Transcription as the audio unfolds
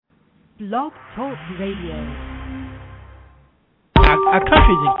Blog Talk Radio. Our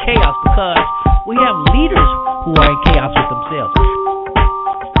country's in chaos because we have leaders who are in chaos with themselves.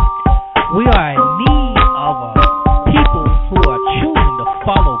 We are in need of people who are choosing to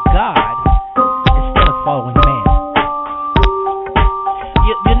follow God instead of following man.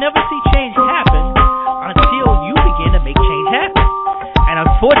 You never see change happen until you begin to make change happen. And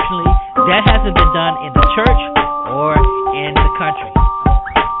unfortunately, that hasn't been done in the church or in the country.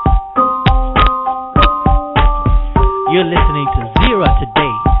 You're listening to Zera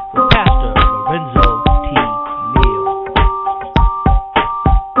Today with Pastor Neal.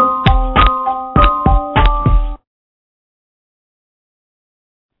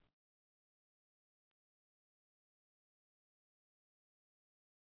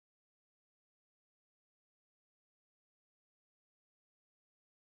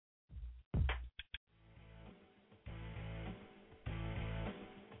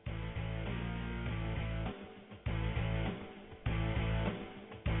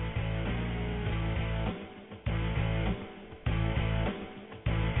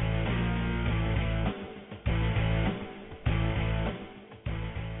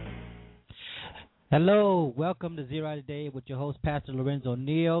 Hello, welcome to Zera Today with your host, Pastor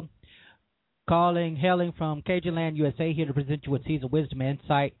Neal, hailing from Cajun Land, USA, here to present you with seeds of wisdom,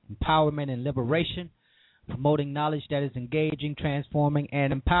 insight, empowerment, and liberation, promoting knowledge that is engaging, transforming,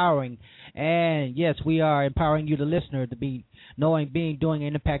 and empowering. And yes, we are empowering you, the listener, to be knowing, being, doing,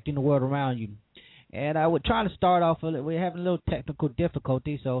 and impacting the world around you. And I would try to start off, we're having a little technical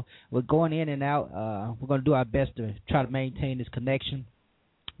difficulty, so we're going in and out. We're going to do our best to try to maintain this connection.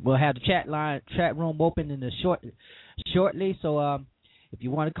 We'll have the chat room open in the shortly. So if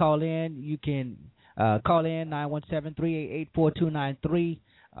you want to call in, you can call in 917-388-4293.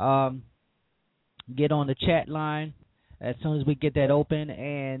 Get on the chat line as soon as we get that open,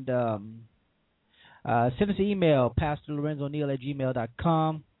 and send us an email,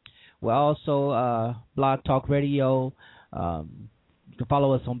 pastorlorenzoneal@gmail.com. We're also Blog Talk Radio. You can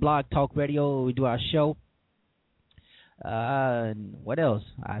follow us on Blog Talk Radio. We do our show. What else?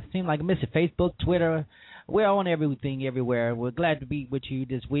 I seem like I missed it. Facebook, Twitter. We're on everything, everywhere. We're glad to be with you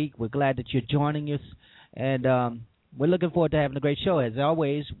this week. We're glad that you're joining us, and we're looking forward to having a great show. As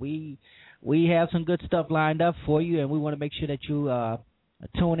always, we have some good stuff lined up for you, and we want to make sure that you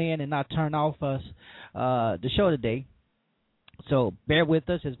tune in and not turn off us the show today. So bear with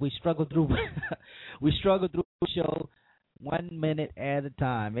us as we struggle through the show 1 minute at a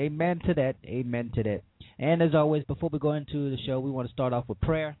time. Amen to that. Amen to that. And as always, before we go into the show, we want to start off with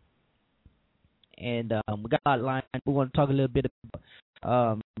prayer. And we got a line. We want to talk a little bit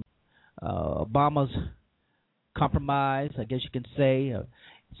about Obama's compromise, I guess you can say.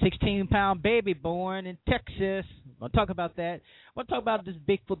 16-pound baby born in Texas. We'll talk about that. We'll talk about this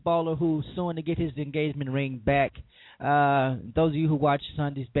big footballer who's suing to get his engagement ring back. Those of you who watched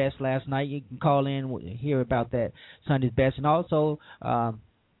Sunday's Best last night, you can call in and hear about that Sunday's Best. And also,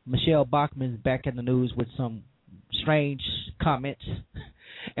 Michelle Bachmann is back in the news with some strange comments.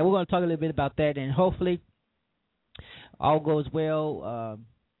 And we're going to talk a little bit about that. And hopefully, all goes well.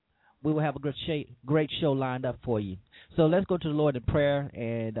 We will have a great show lined up for you. So let's go to the Lord in prayer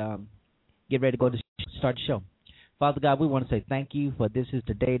and get ready to go to start the show. Father God, we want to say thank you for this is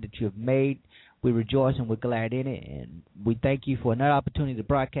the day that you have made. We rejoice and we're glad in it. And we thank you for another opportunity to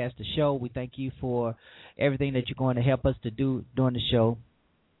broadcast the show. We thank you for everything that you're going to help us to do during the show.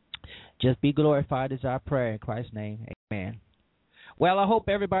 Just be glorified is our prayer in Christ's name. Amen. Well, I hope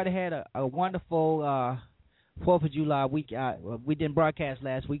everybody had a wonderful 4th of July week. We didn't broadcast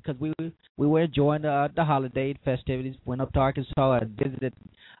last week because we were enjoying the holiday festivities. Went up to Arkansas and visited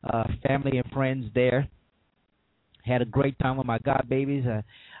family and friends there. Had a great time with my god babies.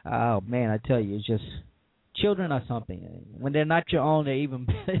 Oh man, I tell you, it's just children are something. When they're not your own, they're even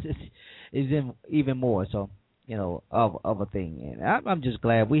even more. So of a thing. And I'm just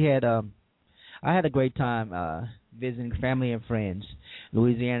glad we had. I had a great time visiting family and friends,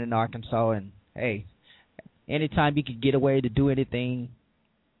 Louisiana and Arkansas, and hey. Anytime you can get away to do anything.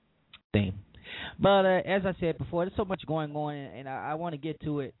 But as I said before, there's so much going on, and I want to get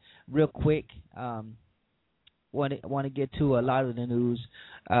to it real quick. Want to get to a lot of the news.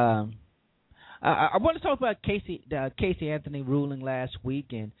 I want to talk about Casey Anthony ruling last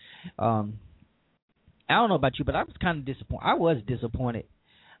week, and I don't know about you, but I was kind of disappointed. I was disappointed.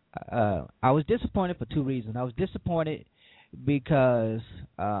 I was disappointed for two reasons. I was disappointed because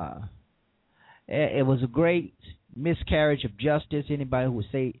it was a great miscarriage of justice. Anybody who would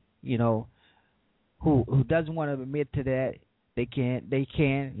say, who doesn't want to admit to that, they can.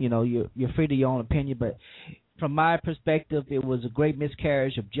 You're free to your own opinion, but from my perspective, it was a great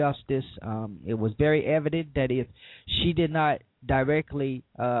miscarriage of justice. It was very evident that if she did not directly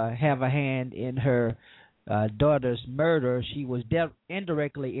have a hand in her daughter's murder, she was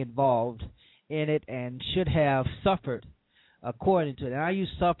indirectly involved in it and should have suffered according to it. And I use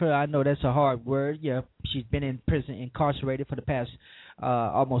suffer. I know that's a hard word. Yeah, she's been in prison, incarcerated for the past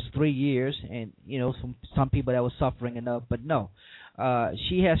almost 3 years, and some people that were suffering enough, but no,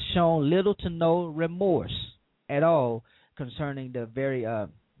 she has shown little to no remorse at all concerning the very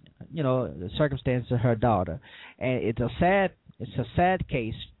the circumstance of her daughter, and it's a sad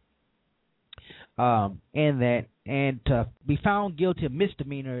case in that. And to be found guilty of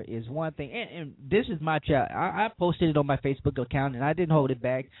misdemeanor is one thing. And this is my child. I posted it on my Facebook account, and I didn't hold it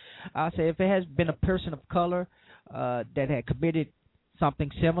back. I say if it has been a person of color that had committed something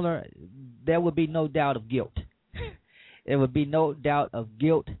similar, there would be no doubt of guilt. There would be no doubt of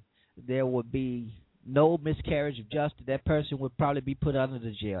guilt. There would be no miscarriage of justice. That person would probably be put under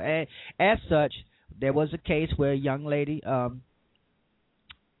the jail. And as such, there was a case where a young lady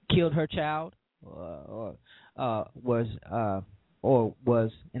killed her child, or was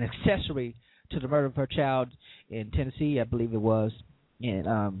an accessory to the murder of her child in Tennessee, I believe it was, and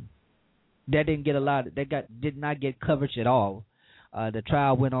that didn't get did not get coverage at all. The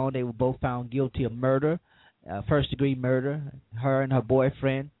trial went on. They were both found guilty of murder, first-degree murder, her and her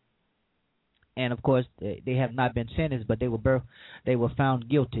boyfriend, and of course they have not been sentenced, but they were found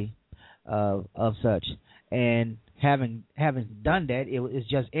guilty of such. And having done that, it's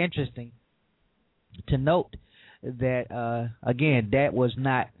just interesting to note that again, that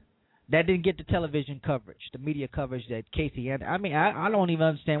didn't get the television coverage, the media coverage that Casey had. I mean, I don't even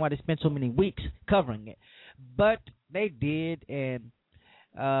understand why they spent so many weeks covering it, but they did, and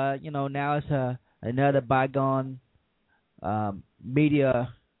now it's another bygone media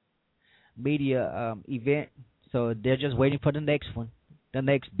event. So they're just waiting for the next one, the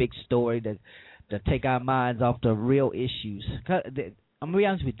next big story to take our minds off the real issues. I'm gonna be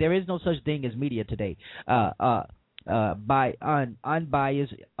honest with you, there is no such thing as media today. By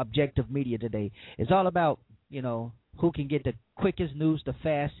unbiased, objective media today. It's all about who can get the quickest news the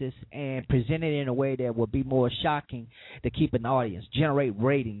fastest and present it in a way that will be more shocking to keep an audience, generate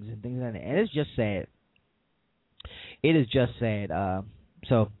ratings and things like that. And it's just sad. It is just sad.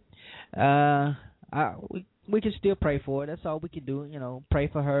 We can still pray for her. That's all we can do. Pray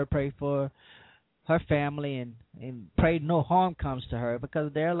for her, pray for her family, and pray no harm comes to her,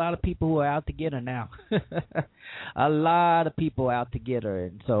 because there are a lot of people who are out to get her now. A lot of people out to get her,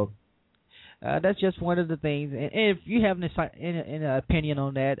 and so that's just one of the things. And if you have an opinion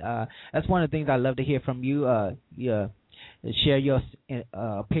on that, that's one of the things I love to hear from you. Share your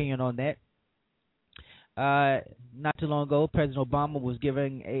opinion on that. Not too long ago, President Obama was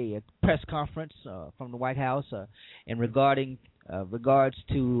giving a press conference from the White House in regards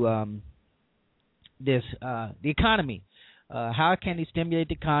to the economy. How can they stimulate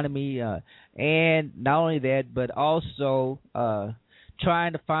the economy? And not only that, but also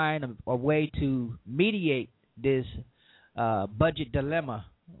trying to find a way to mediate this budget dilemma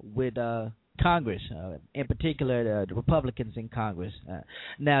with Congress, in particular the Republicans in Congress.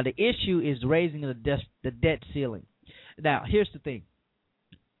 Now, the issue is raising the debt ceiling. Now, here's the thing.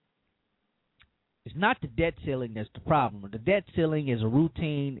 It's not the debt ceiling that's the problem. The debt ceiling is a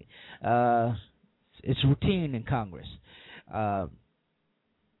routine. It's routine in Congress.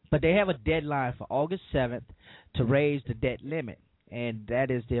 But they have a deadline for August 7th to raise the debt limit, and that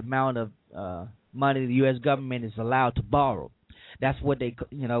is the amount of money the U.S. government is allowed to borrow. That's what they,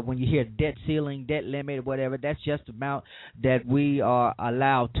 when you hear debt ceiling, debt limit, whatever, that's just the amount that we are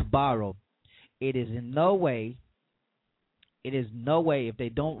allowed to borrow. It is in no way, if they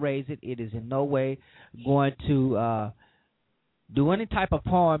don't raise it, it is in no way going to do any type of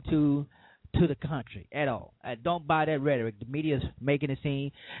harm to the country at all. I don't buy that rhetoric. The media is making it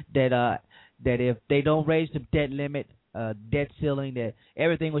seem that if they don't raise the debt limit, debt ceiling, that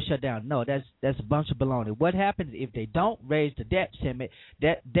everything will shut down. No, that's a bunch of baloney. What happens if they don't raise the debt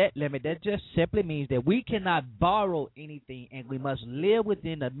limit? That just simply means that we cannot borrow anything, and we must live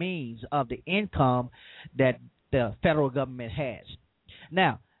within the means of the income that the federal government has.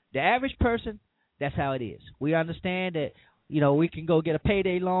 Now, the average person, that's how it is. We understand that we can go get a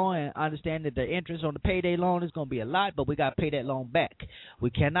payday loan and understand that the interest on the payday loan is going to be a lot, but we got to pay that loan back. We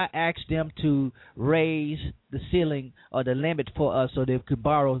cannot ask them to raise the ceiling or the limit for us so they could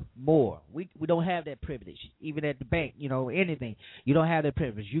borrow more. We don't have that privilege, even at the bank, anything. You don't have that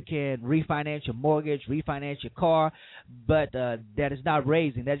privilege. You can refinance your mortgage, refinance your car, but that is not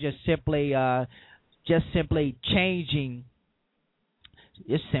raising. That's just simply changing. It's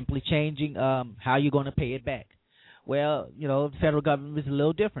It's simply changing how you're going to pay it back. Well, the federal government is a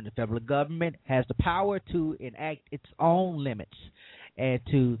little different. The federal government has the power to enact its own limits and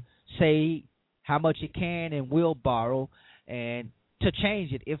to say how much it can and will borrow and to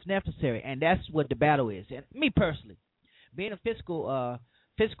change it if necessary. And that's what the battle is. And me personally, being a fiscal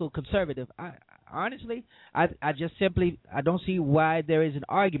conservative, I just simply I don't see why there is an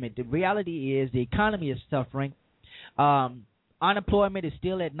argument. The reality is the economy is suffering. Unemployment is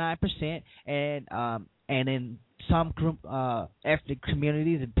still at 9%, and in some ethnic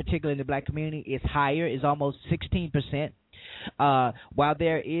communities, and particularly in the black community, it's higher. It's almost 16%. While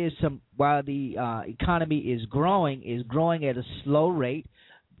the economy is growing at a slow rate,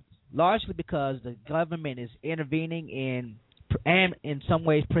 largely because the government is intervening and in some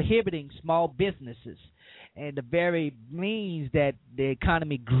ways prohibiting small businesses, and the very means that the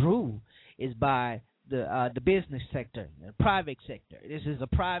economy grew is by the business sector, the private sector. This is a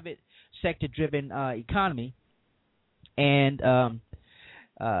private sector driven economy, and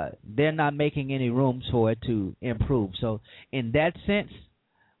they're not making any rooms for it to improve. So in that sense,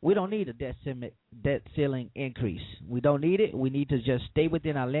 we don't need a debt ceiling increase. We don't need it. We need to just stay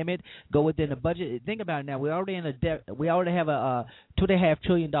within our limit, go within the budget. Think about it now. We already have a $2.5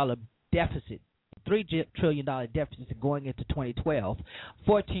 trillion deficit, $3 trillion deficit going into 2012,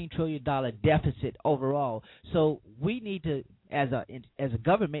 $14 trillion deficit overall. So we need to, as a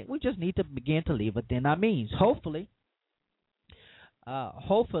government, we just need to begin to live within our means. Hopefully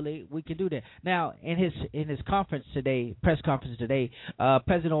we can do that. Now, in his press conference today,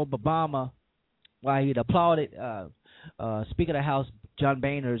 President Obama, while he applauded Speaker of the House John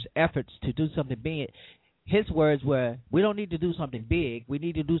Boehner's efforts to do something big, his words were, "We don't need to do something big. We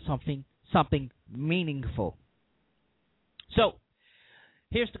need to do something meaningful." So,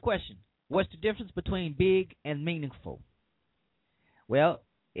 here's the question: what's the difference between big and meaningful? Well,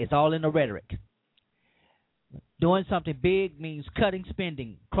 it's all in the rhetoric. Doing something big means cutting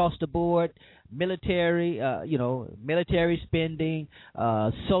spending across the board, military spending,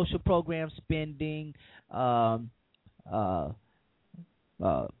 social program spending,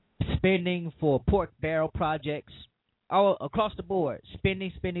 spending for pork barrel projects, all across the board.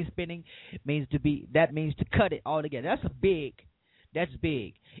 Spending means to cut it all together. That's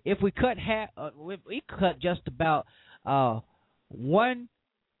big. If we cut just about 1%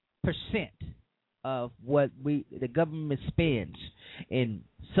 of what the government spends in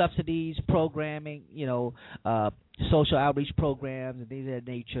subsidies, programming, social outreach programs and things of that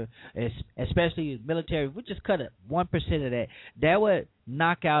nature, especially military. If we just cut 1% of that, that would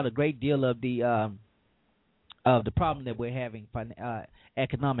knock out a great deal of the problem that we're having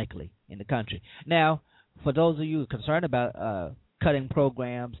economically in the country. Now, for those of you concerned about cutting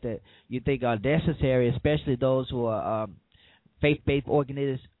programs that you think are necessary, especially those who are faith-based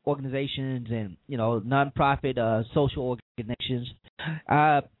organizations and nonprofit social organizations.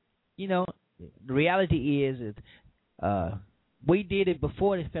 The reality is we did it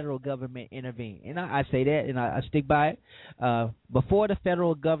before the federal government intervened, and I say that, and I stick by it. Before the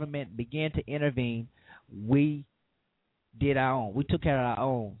federal government began to intervene, we did our own. We took care of our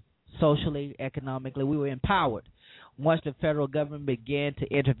own socially, economically. We were empowered. Once the federal government began to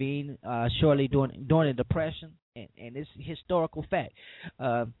intervene, shortly during the Depression, and it's historical fact,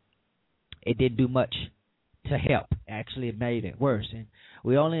 it didn't do much to help. Actually, it made it worse. And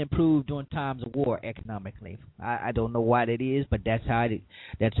we only improved during times of war economically. I don't know why that is, but that's how it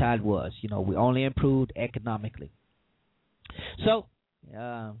was. We only improved economically. So,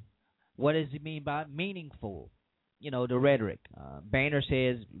 what does it mean by meaningful? The rhetoric. Boehner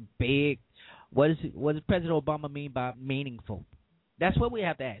says big. What does President Obama mean by meaningful? That's what we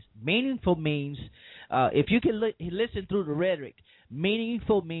have to ask. Meaningful means, if you can listen through the rhetoric,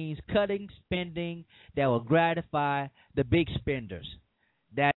 meaningful means cutting spending that will gratify the big spenders.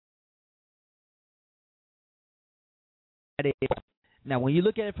 That is. Now, when you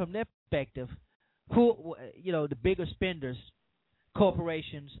look at it from that perspective, the bigger spenders,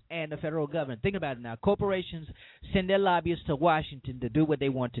 corporations and the federal government. Think about it now. Corporations send their lobbyists to Washington to do what they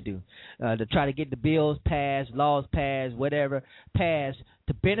want to do, to try to get the bills passed, laws passed, whatever passed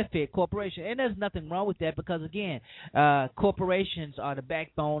to benefit corporations. And there's nothing wrong with that because, again, corporations are the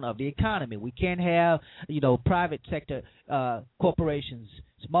backbone of the economy. We can't have, private sector corporations,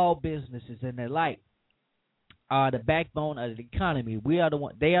 small businesses and the like are the backbone of the economy. They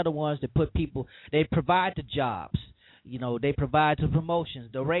are the ones that put people, they provide the jobs. They provide the promotions,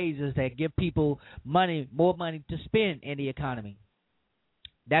 the raises that give people more money to spend in the economy.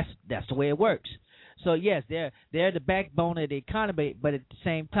 That's the way it works. So yes, they're the backbone of the economy, but at the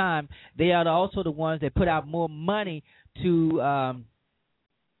same time, they are also the ones that put out more money to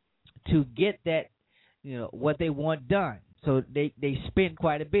to get that, what they want done. So they spend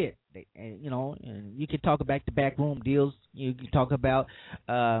quite a bit. And you can talk about the backroom deals. You can talk about,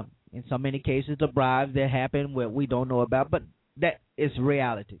 in so many cases, the bribes that happen where we don't know about, but that is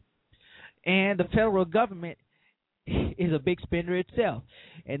reality. And the federal government is a big spender itself,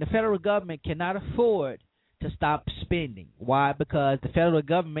 and the federal government cannot afford to stop spending. Why? Because the federal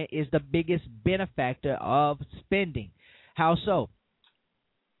government is the biggest benefactor of spending. How so?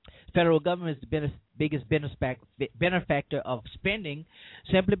 Federal government is the biggest benefactor of spending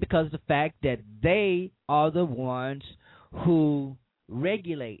simply because of the fact that they are the ones who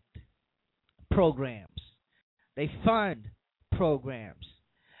regulate programs. They fund programs.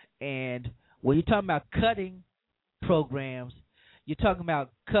 And when you're talking about cutting programs, you're talking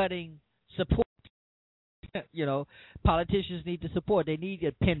about cutting support. Politicians need to support. They need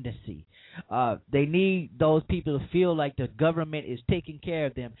dependency. They need those people to feel like the government is taking care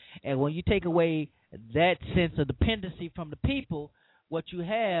of them. And when you take away that sense of dependency from the people, what you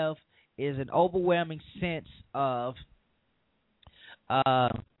have is an overwhelming sense of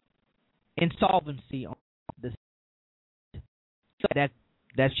insolvency on this.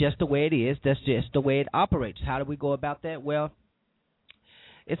 That's just the way it is. That's just the way it operates. How do we go about that? Well,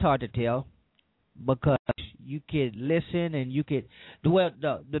 it's hard to tell, because you could listen and you could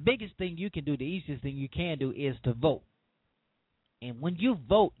the biggest thing you can do, the easiest thing you can do, is to vote. And when you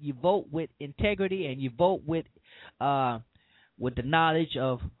vote with integrity, and you vote with the knowledge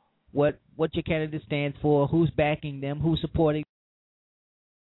of what your candidate stands for, who's backing them, who's supporting.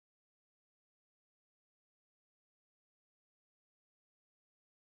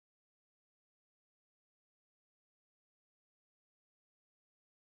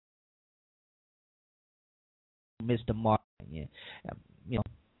 Mr. Martin,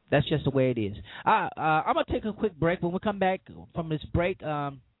 that's just the way it is. I'm gonna take a quick break. When we come back from this break,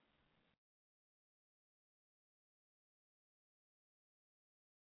 let's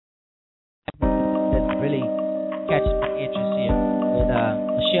really catch my interest here with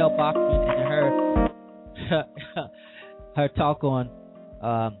Michelle Bachman and her talk on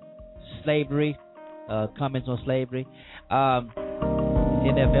slavery, comments on slavery,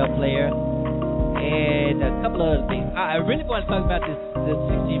 NFL player. And a couple of other things. I really want to talk about this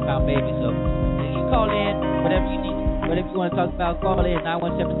 16-pound baby. So you call in, whatever you need, whatever you want to talk about, call in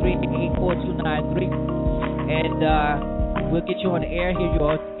 917-384-2293, and we'll get you on the air. Hear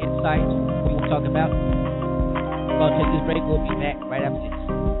your insights, what we're talking about. We're going to take this break. We'll be back right after this.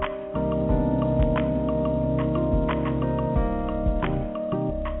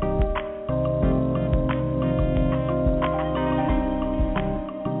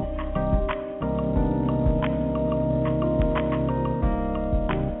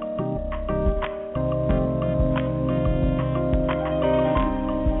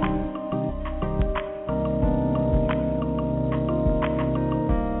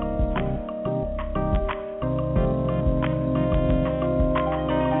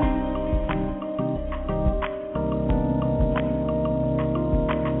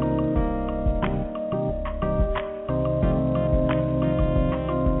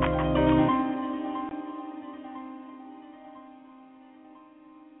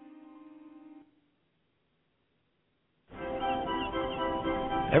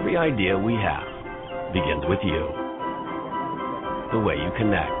 Every idea we have begins with you. The way you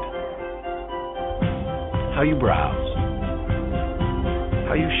connect, how you browse,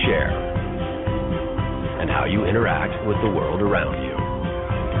 how you share, and how you interact with the world around you.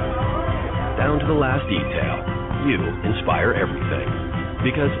 Down to the last detail, you inspire everything.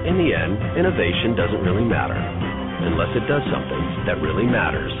 Because in the end, innovation doesn't really matter unless it does something that really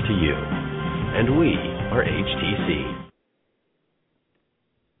matters to you. And we are HTC.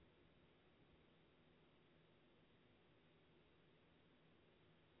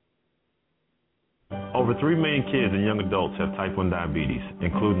 Over 3 million kids and young adults have type 1 diabetes,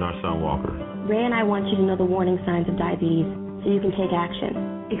 including our son Walker. Ray and I want you to know the warning signs of diabetes so you can take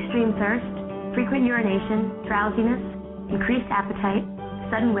action. Extreme thirst, frequent urination, drowsiness, increased appetite,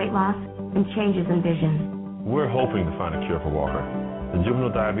 sudden weight loss, and changes in vision. We're hoping to find a cure for Walker. The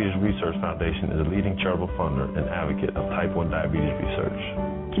Juvenile Diabetes Research Foundation is a leading charitable funder and advocate of type 1 diabetes research.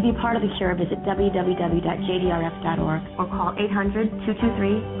 To be part of the cure, visit www.jdrf.org or call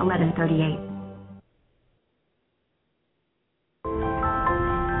 800-223-1138.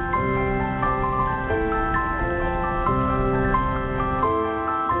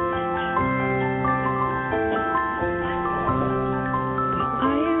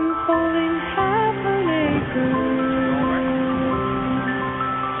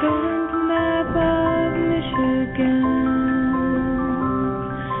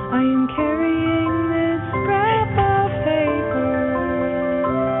 I am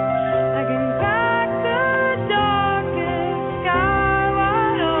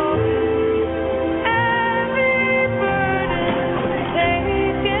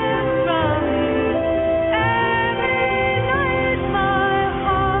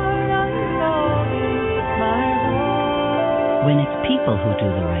When it's people who do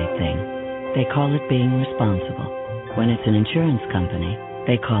the right thing, they call it being responsible. When it's an insurance company,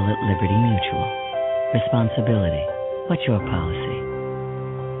 they call it Liberty Mutual. Responsibility. What's your policy?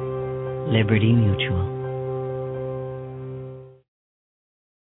 Liberty Mutual.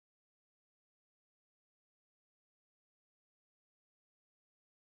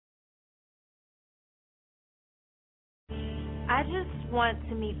 I just want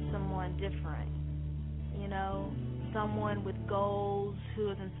to meet someone different, someone with goals who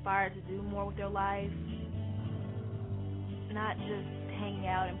is inspired to do more with their life, not just hanging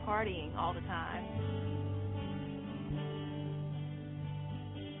out and partying all the time.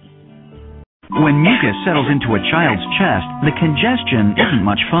 When mucus settles into a child's chest, the congestion isn't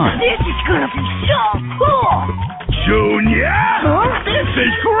much fun. This is gonna be so cool! Junior! Huh? This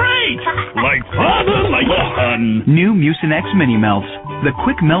is great! Like father, like son. New Mucinex Mini Melts. The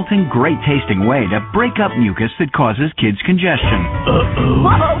quick-melting, great-tasting way to break up mucus that causes kids congestion. Uh-oh.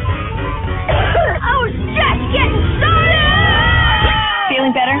 Whoa! I was just getting started!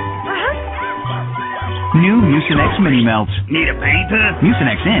 Feeling better? New Mucinex Mini Melts. Need a painter?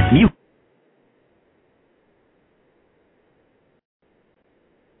 Mucinex in.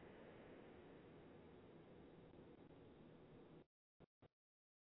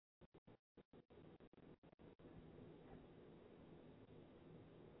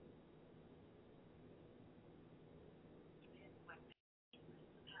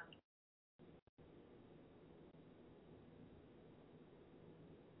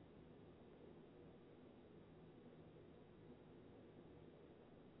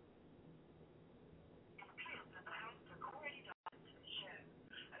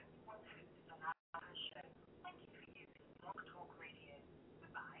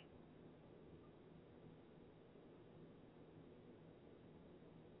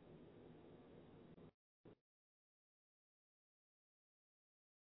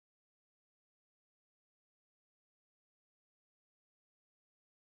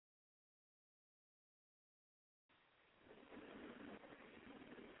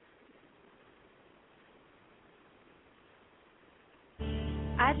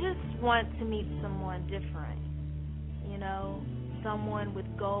 I just want to meet someone different, someone with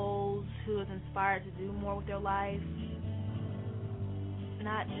goals who is inspired to do more with their life,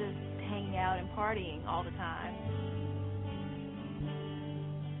 not just hanging out and partying all the time.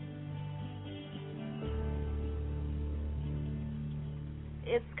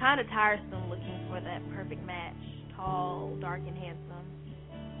 It's kind of tiresome looking for that perfect match, tall, dark, and handsome.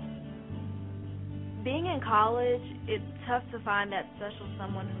 Being in college, it's tough to find that special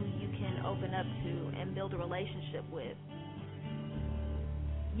someone who you can open up to and build a relationship with.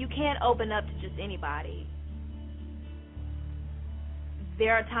 You can't open up to just anybody.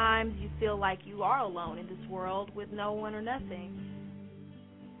 There are times you feel like you are alone in this world with no one or nothing.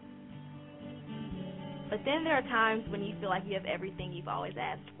 But then there are times when you feel like you have everything you've always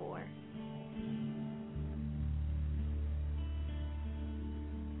asked for.